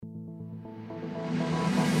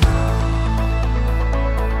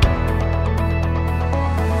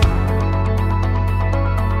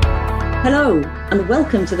Hello, and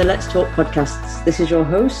welcome to the Let's Talk podcasts. This is your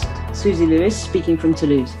host, Susie Lewis, speaking from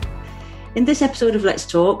Toulouse. In this episode of Let's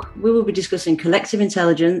Talk, we will be discussing collective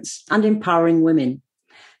intelligence and empowering women.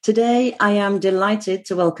 Today, I am delighted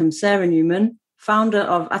to welcome Sarah Newman, founder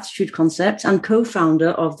of Attitude Concept and co-founder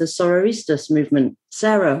of the Sororistas movement.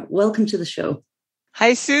 Sarah, welcome to the show.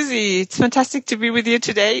 Hi, Susie. It's fantastic to be with you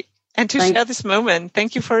today and to share this moment.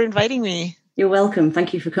 Thank you for inviting me. You're welcome.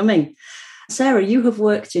 Thank you for coming. Sarah, you have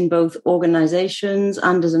worked in both organizations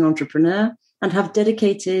and as an entrepreneur and have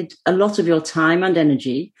dedicated a lot of your time and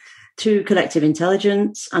energy to collective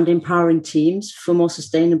intelligence and empowering teams for more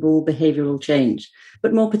sustainable behavioral change,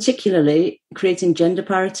 but more particularly creating gender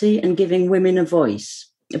parity and giving women a voice,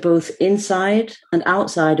 both inside and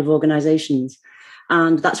outside of organizations.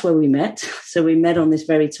 And that's where we met. So we met on this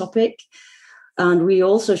very topic. And we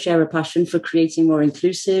also share a passion for creating more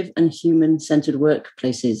inclusive and human-centered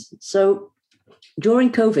workplaces. So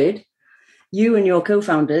during COVID, you and your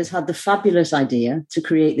co-founders had the fabulous idea to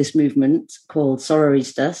create this movement called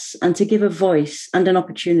Sororistas and to give a voice and an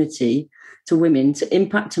opportunity to women to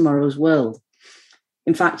impact tomorrow's world.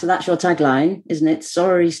 In fact, that's your tagline, isn't it?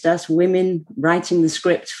 Sororistas, women writing the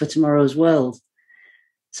script for tomorrow's world.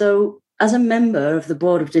 So as a member of the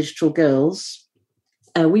board of Digital Girls,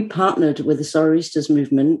 we partnered with the Sororistas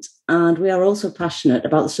movement, and we are also passionate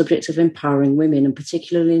about the subject of empowering women, and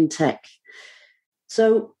particularly in tech.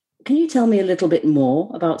 So can you tell me a little bit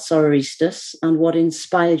more about Sororistas and what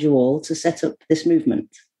inspired you all to set up this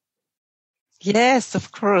movement? Yes,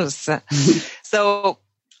 of course. So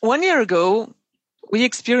 1 year ago, we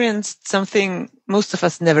experienced something most of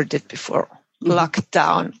us never did before,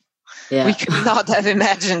 lockdown. Yeah. We could not have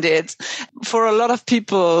imagined it. For a lot of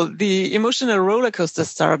people, the emotional roller coaster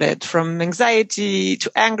started from anxiety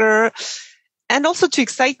to anger and also to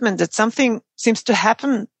excitement that something seems to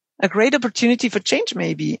happen, a great opportunity for change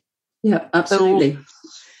maybe. Yeah, absolutely.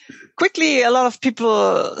 So quickly, a lot of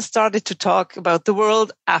people started to talk about the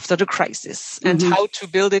world after the crisis and how to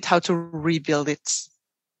build it, how to rebuild it.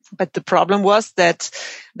 But the problem was that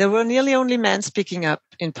there were nearly only men speaking up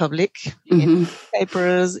in public, in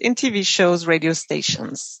papers, in TV shows, radio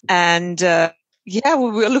stations. And we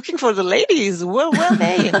were looking for the ladies. Where were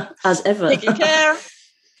they? As ever.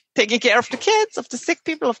 Taking care of the kids, of the sick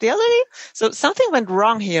people, of the elderly. So something went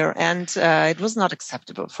wrong here, and it was not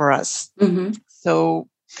acceptable for us. So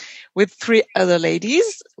with 3 other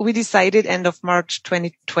ladies, we decided end of March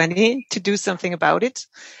 2020 to do something about it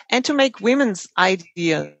and to make women's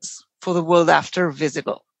ideas for the world after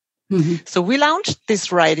visible. So we launched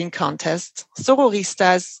this writing contest,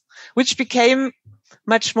 Sororistas, which became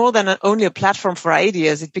much more than only a platform for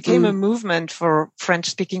ideas. It became a movement for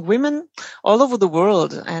French-speaking women all over the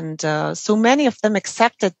world. And so many of them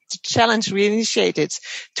accepted the challenge we initiated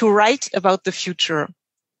to write about the future.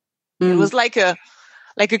 It was like a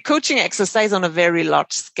coaching exercise on a very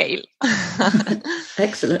large scale.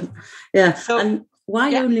 Excellent. Yeah. So, and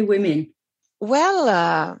why only women?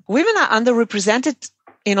 Well, women are underrepresented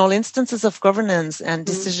in all instances of governance and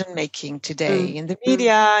decision-making today. In the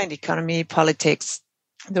media, in the economy, politics,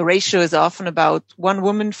 the ratio is often about 1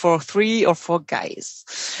 woman for 3 or 4 guys.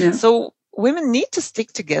 Yeah. So women need to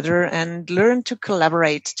stick together and learn to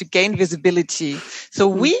collaborate to gain visibility. So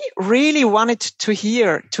we really wanted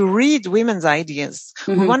to read women's ideas.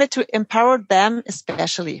 We wanted to empower them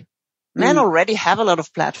especially. Men already have a lot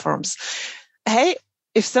of platforms. Hey,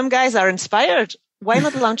 if some guys are inspired, why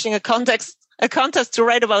not launching a contest to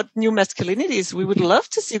write about new masculinities? We would love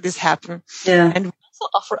to see this happen. Yeah. And we also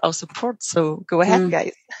offer our support. So go ahead,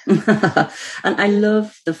 guys. And I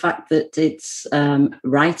love the fact that it's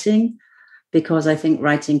writing, because I think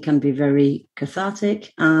writing can be very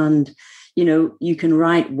cathartic, and, you know, you can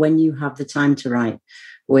write when you have the time to write,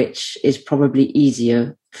 which is probably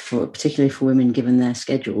easier particularly for women given their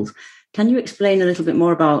schedules. Can you explain a little bit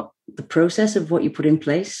more about the process of what you put in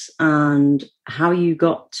place and how you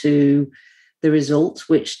got to the result,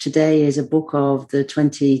 which today is a book of the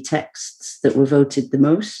 20 texts that were voted the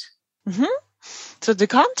most? So the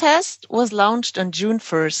contest was launched on June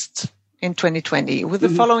 1st in 2020 with the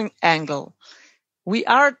following angle. We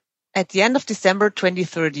are at the end of December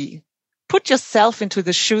 2030. Put yourself into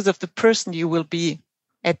the shoes of the person you will be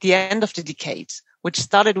at the end of the decade, which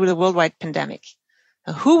started with a worldwide pandemic.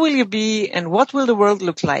 Who will you be and what will the world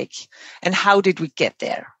look like? And how did we get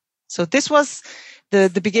there? So this was the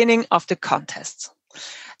beginning of the contest.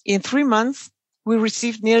 In 3 months, we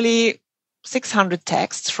received nearly 600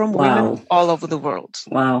 texts from women all over the world.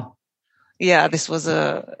 Wow. yeah, this was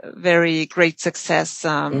a very great success.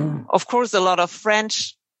 Of course, a lot of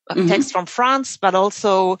French text from France, but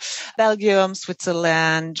also Belgium,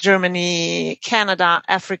 Switzerland, Germany, Canada,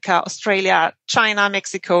 Africa, Australia, China,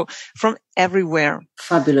 Mexico, from everywhere.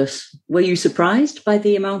 Fabulous. Were you surprised by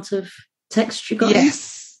the amount of text you got?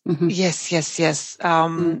 Yes. Yes.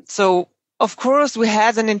 So, of course, we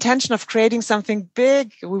had an intention of creating something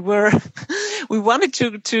big. We wanted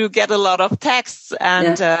to get a lot of texts,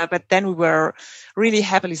 and but then we were really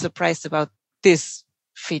happily surprised about this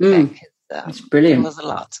feedback. It's brilliant. It was a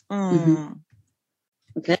lot.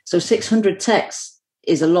 Okay, so 600 texts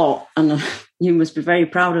is a lot, and you must be very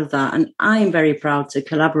proud of that. And I am very proud to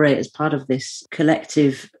collaborate as part of this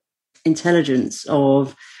collective intelligence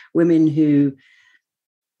of women who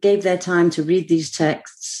gave their time to read these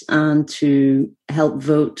texts and to help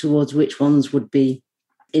vote towards which ones would be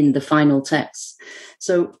in the final text.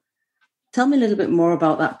 So tell me a little bit more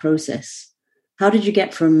about that process. How did you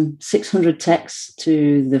get from 600 texts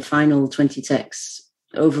to the final 20 texts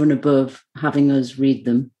over and above having us read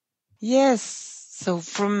them? Yes. So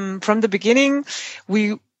from the beginning,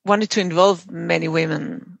 we wanted to involve many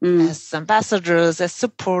women as ambassadors, as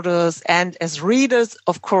supporters, and as readers,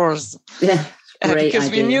 of course. Yeah. Because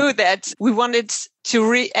we knew that we wanted to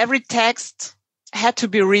read every text had to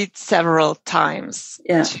be read several times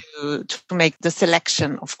to make the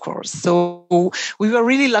selection, of course. So we were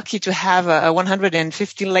really lucky to have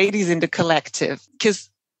 150 ladies in the collective, because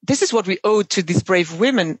this is what we owe to these brave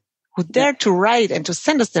women who dared to write and to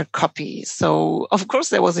send us their copies. So, of course,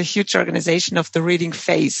 there was a huge organization of the reading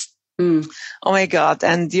phase. Oh my God.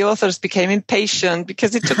 And the authors became impatient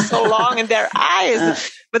because it took so long in their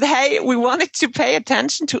eyes. But hey, we wanted to pay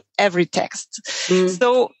attention to every text.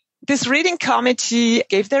 So this reading committee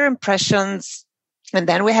gave their impressions. And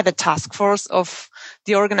then we had a task force of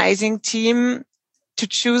the organizing team to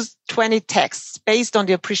choose 20 texts based on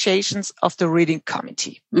the appreciations of the reading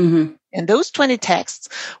committee. And those 20 texts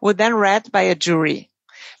were then read by a jury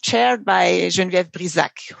chaired by Geneviève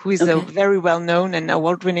Brisac, who is a very well-known and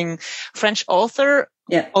award-winning French author,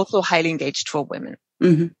 also highly engaged for women.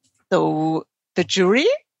 So the jury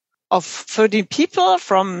of 30 people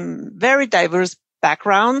from very diverse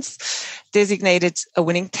backgrounds designated a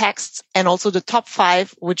winning text, and also the top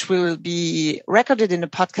 5, which will be recorded in a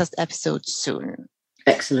podcast episode soon.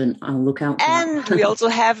 Excellent. I'll look out for that. And we also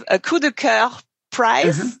have a coup de cœur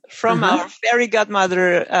prize from our fairy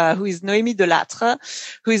godmother, who is Noémie Delattre,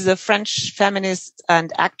 who is a French feminist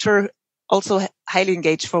and actor, also highly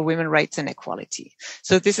engaged for women's rights and equality.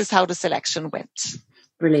 So this is how the selection went.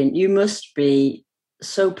 Brilliant. You must be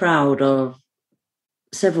so proud of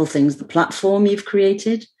several things: the platform you've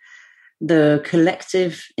created, the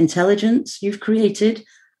collective intelligence you've created,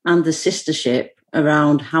 and the sistership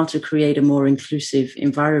around how to create a more inclusive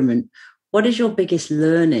environment. What is your biggest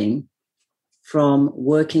learning from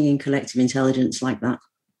working in collective intelligence like that?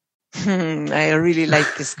 I really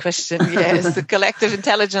like this question. Yes, the collective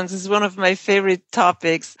intelligence is one of my favorite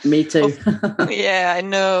topics. Me too. Yeah, I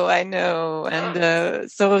know. And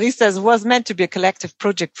so Ristas was meant to be a collective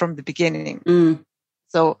project from the beginning.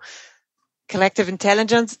 So collective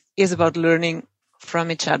intelligence is about learning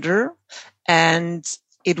from each other. And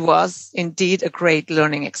it was indeed a great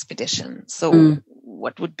learning expedition. So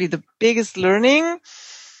what would be the biggest learning?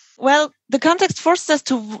 Well, the context forced us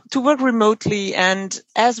to work remotely. And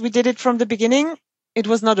as we did it from the beginning, it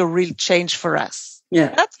was not a real change for us.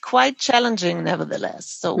 Yeah. That's quite challenging, nevertheless.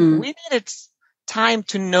 So we needed time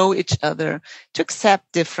to know each other, to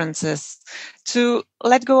accept differences, to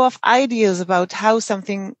let go of ideas about how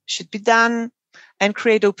something should be done, and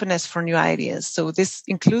create openness for new ideas. So this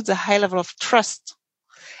includes a high level of trust.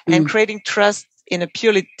 And creating trust in a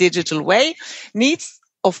purely digital way needs,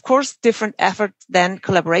 of course, different effort than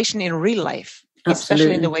collaboration in real life,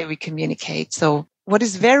 especially in the way we communicate. So what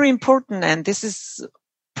is very important, and this is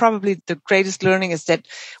probably the greatest learning, is that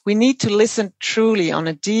we need to listen truly on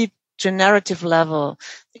a deep generative level.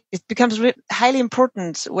 It becomes highly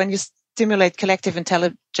important when you stimulate collective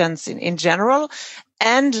intelligence in general.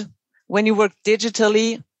 And when you work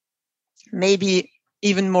digitally, maybe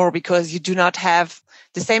even more, because you do not have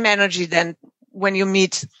the same energy than when you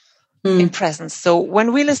meet in presence. So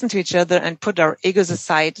when we listen to each other and put our egos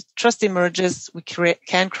aside, trust emerges. We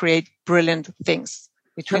can create brilliant things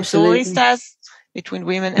between soloistas, between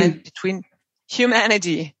women, and between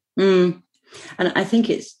humanity. And I think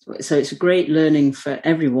it's a great learning for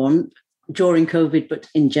everyone during COVID, but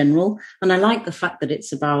in general. And I like the fact that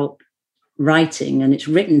it's about writing and it's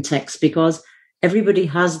written text, because everybody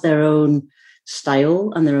has their own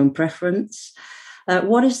style and their own preference.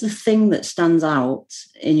 What is the thing that stands out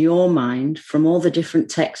in your mind from all the different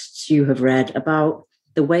texts you have read about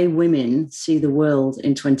the way women see the world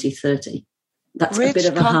in 2030? That's a bit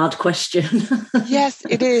of a hard question. Yes,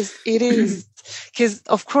 it is. It is. Because,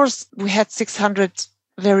 of course, we had 600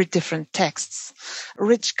 very different texts,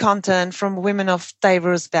 rich content from women of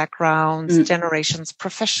diverse backgrounds, generations,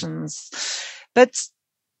 professions. But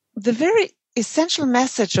the very essential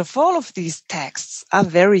message of all of these texts are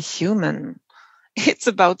very human. It's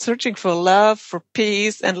about searching for love, for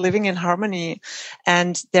peace, and living in harmony.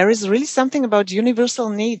 And there is really something about universal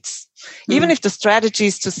needs, even if the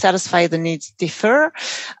strategies to satisfy the needs differ,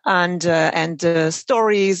 and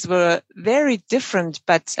stories were very different.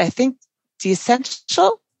 But I think the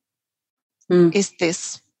essential is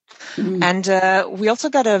this. And we also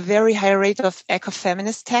got a very high rate of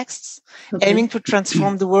ecofeminist texts, aiming to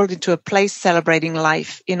transform the world into a place celebrating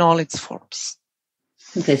life in all its forms.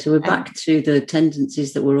 Okay, so we're back to the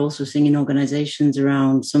tendencies that we're also seeing in organizations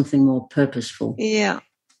around something more purposeful. Yeah.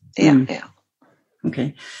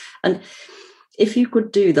 Okay. And if you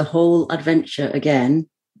could do the whole adventure again,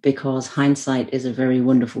 because hindsight is a very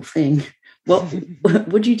wonderful thing, what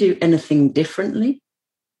would you do anything differently?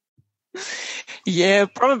 Yeah,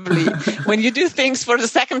 probably. When you do things for the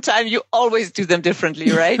second time, you always do them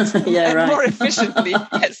differently, right? Yeah, right. More efficiently,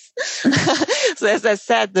 yes. So as I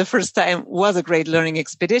said, the first time was a great learning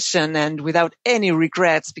expedition and without any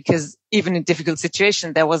regrets, because even in difficult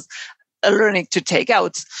situations, there was a learning to take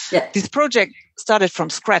out. Yeah. This project started from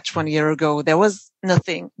scratch 1 year ago. There was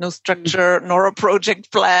nothing, no structure, nor a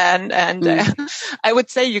project plan. And I would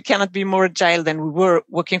say you cannot be more agile than we were,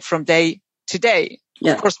 working from day to day.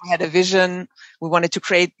 Yeah. Of course, we had a vision. We wanted to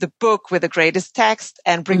create the book with the greatest text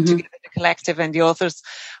and bring together the collective and the authors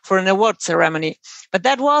for an award ceremony. But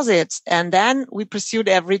that was it. And then we pursued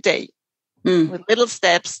every day with little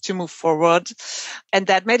steps to move forward. And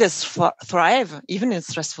that made us thrive, even in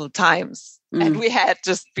stressful times. And we had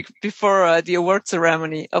just before the award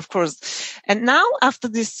ceremony, of course. And now, after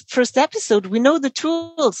this first episode, we know the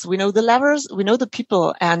tools, we know the levers, we know the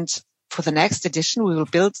people. And for the next edition, we will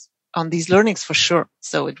build on these learnings for sure.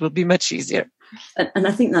 So it will be much easier. And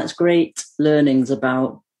I think that's great learnings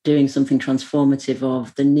about doing something transformative,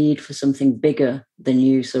 of the need for something bigger than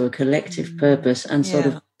you. So a collective purpose and sort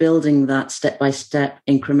of building that step by step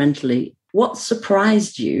incrementally. What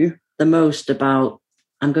surprised you the most about,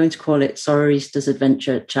 I'm going to call it Sororistas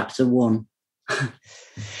Adventure Chapter 1?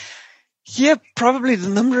 Yeah, probably the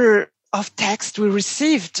number of texts we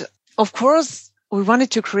received. Of course, we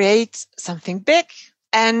wanted to create something big.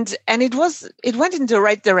 And it went in the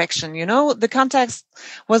right direction. You know, the context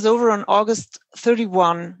was over on August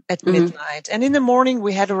 31 at midnight. And in the morning,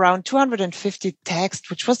 we had around 250 texts,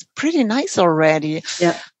 which was pretty nice already.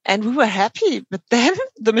 Yeah. And we were happy. But then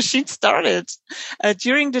the machine started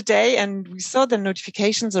during the day, and we saw the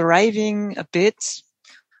notifications arriving a bit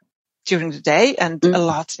during the day and a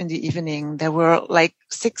lot in the evening. There were like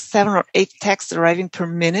 6, 7, or 8 texts arriving per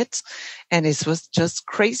minute. And this was just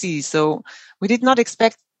crazy. So we did not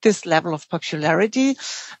expect this level of popularity.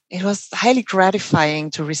 It was highly gratifying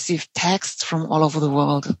to receive texts from all over the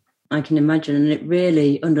world. I can imagine. And it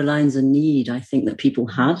really underlines a need, I think, that people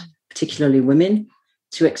had, particularly women,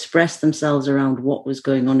 to express themselves around what was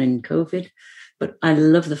going on in COVID. But I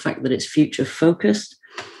love the fact that it's future focused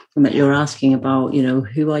and that you're asking about, you know,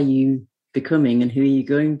 who are you becoming and who are you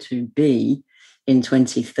going to be in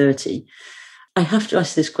 2030? I have to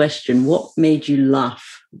ask this question. What made you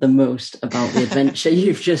laugh the most about the adventure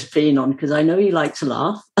you've just been on? Because I know you like to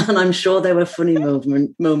laugh, and I'm sure there were funny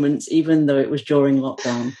moments, even though it was during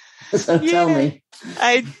lockdown. So tell me.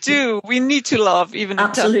 I do. We need to laugh, even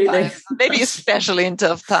in tough times. Maybe especially in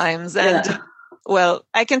tough times. And well,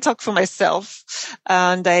 I can talk for myself.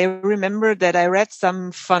 And I remember that I read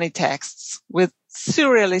some funny texts with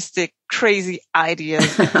surrealistic, crazy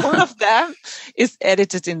ideas. One of them is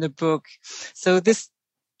edited in the book. So this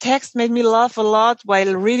text made me laugh a lot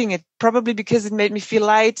while reading it, probably because it made me feel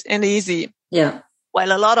light and easy. Yeah.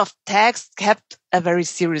 While a lot of text kept a very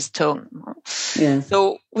serious tone. Yeah.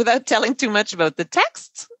 So without telling too much about the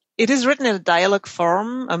text, it is written in a dialogue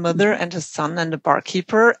form, a mother and a son and a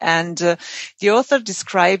barkeeper. And the author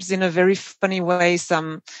describes in a very funny way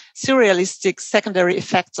some surrealistic secondary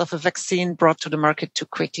effects of a vaccine brought to the market too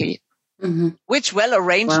quickly, which well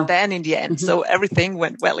arranged then in the end. So everything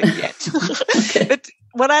went well in the end. Okay. But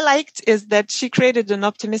what I liked is that she created an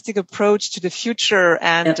optimistic approach to the future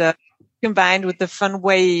and combined with the fun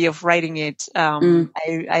way of writing it.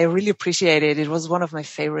 I really appreciate it. It was one of my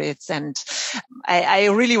favorites. And I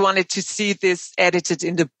really wanted to see this edited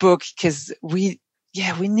in the book because we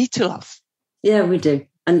need to laugh. Yeah, we do.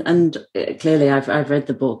 And clearly I've read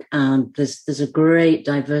the book, and there's a great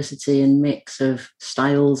diversity and mix of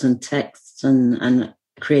styles and texts and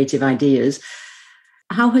creative ideas.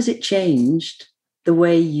 How has it changed the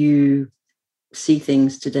way you see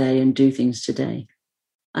things today and do things today?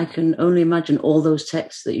 I can only imagine all those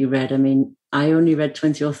texts that you read. I mean, I only read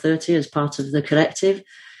 20 or 30 as part of the collective,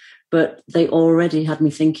 but they already had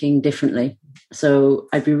me thinking differently. So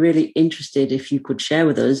I'd be really interested if you could share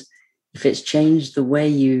with us if it's changed the way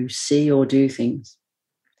you see or do things.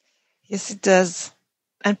 Yes, it does.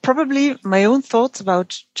 And probably my own thoughts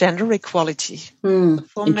about gender equality.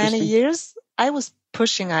 For many years, I was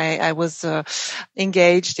pushing. I was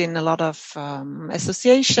engaged in a lot of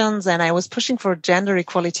associations, and I was pushing for gender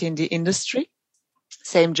equality in the industry.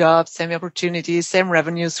 Same jobs, same opportunities, same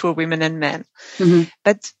revenues for women and men. Mm-hmm.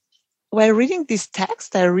 But while reading this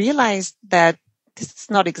text, I realized that this is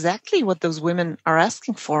not exactly what those women are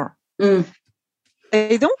asking for.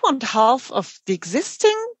 They don't want half of the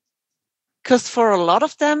existing, because for a lot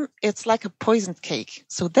of them, it's like a poisoned cake.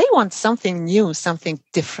 So they want something new, something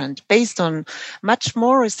different, based on much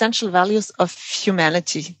more essential values of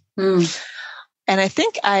humanity. And I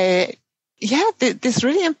think this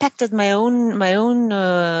really impacted my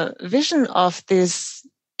own vision of this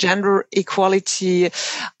gender equality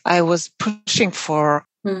I was pushing for.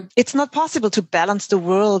 It's not possible to balance the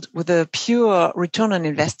world with a pure return on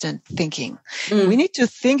investment thinking. We need to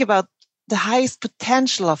think about the highest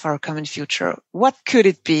potential of our common future. What could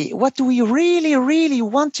it be? What do we really, really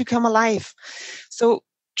want to come alive? So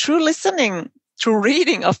through listening, through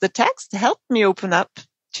reading of the text helped me open up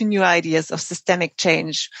to new ideas of systemic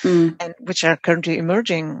change, and which are currently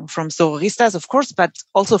emerging from Sororistas, of course, but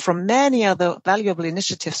also from many other valuable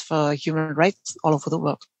initiatives for human rights all over the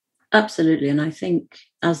world. Absolutely. And I think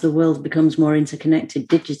as the world becomes more interconnected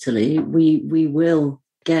digitally, we will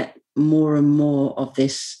get more and more of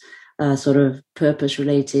this sort of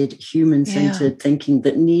purpose-related, human-centered thinking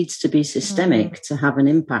that needs to be systemic to have an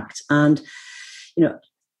impact. And, you know,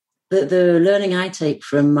 the learning I take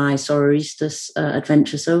from my Sororistas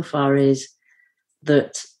adventure so far is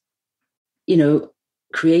that, you know,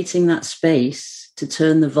 creating that space to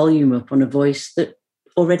turn the volume up on a voice that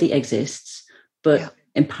already exists, but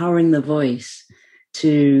empowering the voice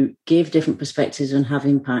to give different perspectives and have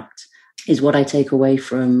impact is what I take away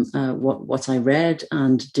from what I read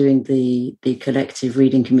and doing the collective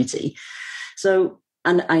reading committee. So,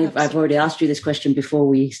 and I've already asked you this question before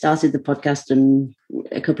we started the podcast and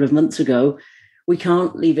a couple of months ago. We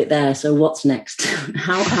can't leave it there. So what's next?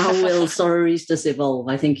 How will Sororistas evolve?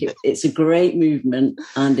 I think it's a great movement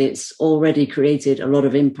and it's already created a lot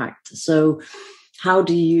of impact. So how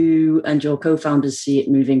do you and your co-founders see it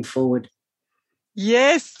moving forward?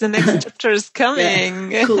 Yes, the next chapter is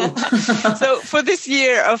coming. Yeah, cool. So for this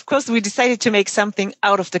year, of course, we decided to make something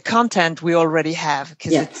out of the content we already have,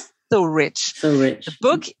 because it's so rich. So rich. The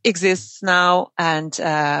book exists now, and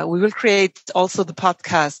we will create also the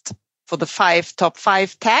podcast for the top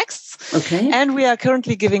five texts. Okay. And we are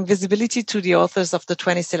currently giving visibility to the authors of the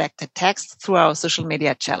 20 selected texts through our social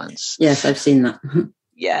media challenge. Yes, I've seen that.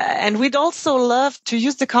 Yeah, and we'd also love to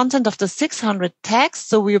use the content of the 600 texts.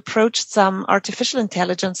 So we approached some artificial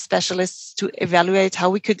intelligence specialists to evaluate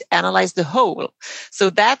how we could analyze the whole.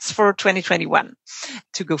 So that's for 2021.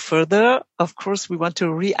 To go further, of course, we want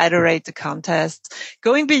to reiterate the contest,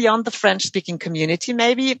 going beyond the French-speaking community,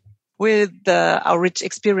 maybe. With our rich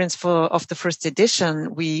experience of the first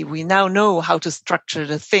edition, we now know how to structure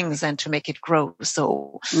the things and to make it grow.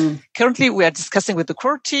 So currently we are discussing with the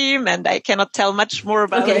core team, and I cannot tell much more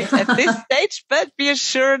about it at this stage, but be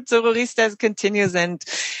assured Sororistas continues, and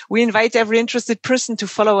we invite every interested person to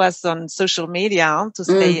follow us on social media to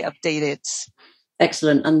stay updated.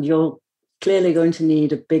 Excellent. And you're clearly going to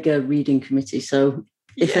need a bigger reading committee. So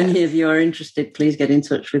if any of you are interested, please get in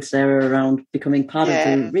touch with Sarah around becoming part of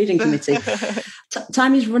the reading committee.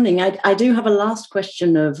 Time is running. I do have a last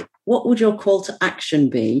question of what would your call to action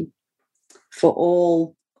be for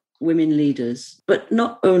all women leaders? But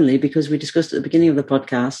not only, because we discussed at the beginning of the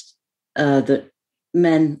podcast that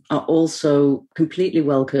men are also completely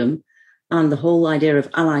welcome, and the whole idea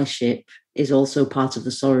of allyship is also part of the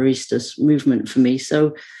Sororistas movement for me.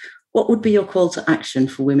 So what would be your call to action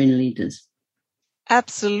for women leaders?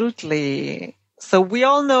 Absolutely. So we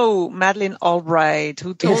all know Madeleine Albright,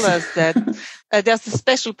 who told us that there's a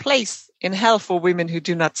special place in hell for women who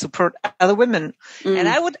do not support other women. And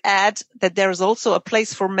I would add that there is also a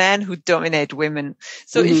place for men who dominate women.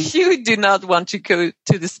 So if you do not want to go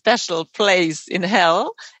to the special place in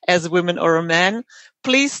hell as a woman or a man,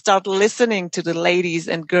 please start listening to the ladies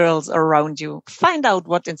and girls around you. Find out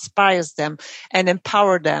what inspires them and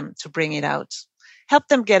empower them to bring it out. help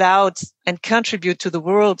them get out and contribute to the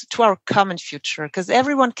world, to our common future, because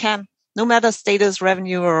everyone can, no matter status,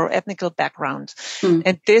 revenue, or ethnical background.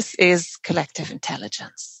 And this is collective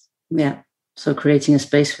intelligence. Yeah. So creating a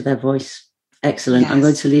space for their voice. Excellent. Yes. I'm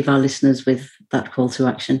going to leave our listeners with that call to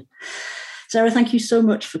action. Sarah, thank you so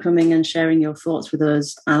much for coming and sharing your thoughts with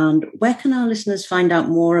us. And where can our listeners find out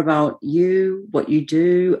more about you, what you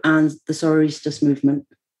do, and the Sororistas movement?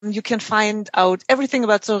 You can find out everything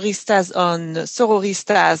about Sororistas on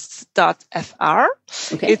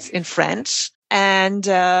sororistas.fr. Okay. It's in French. And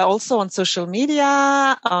also on social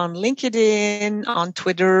media, on LinkedIn, on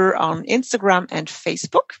Twitter, on Instagram and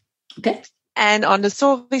Facebook. Okay. And on the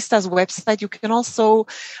Sororistas website, you can also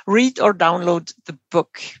read or download the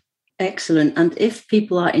book. Excellent. And if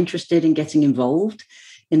people are interested in getting involved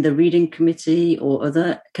in the reading committee or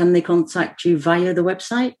other, can they contact you via the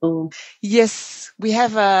website? Or yes, we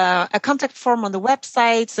have a contact form on the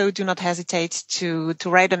website, so do not hesitate to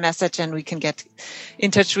write a message and we can get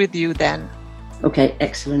in touch with you then. Okay,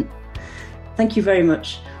 excellent. Thank you very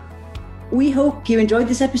much. We hope you enjoyed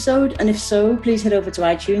this episode, and if so, please head over to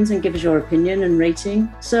iTunes and give us your opinion and rating.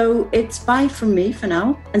 So it's bye from me for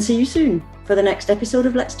now, and see you soon for the next episode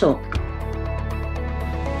of Let's Talk.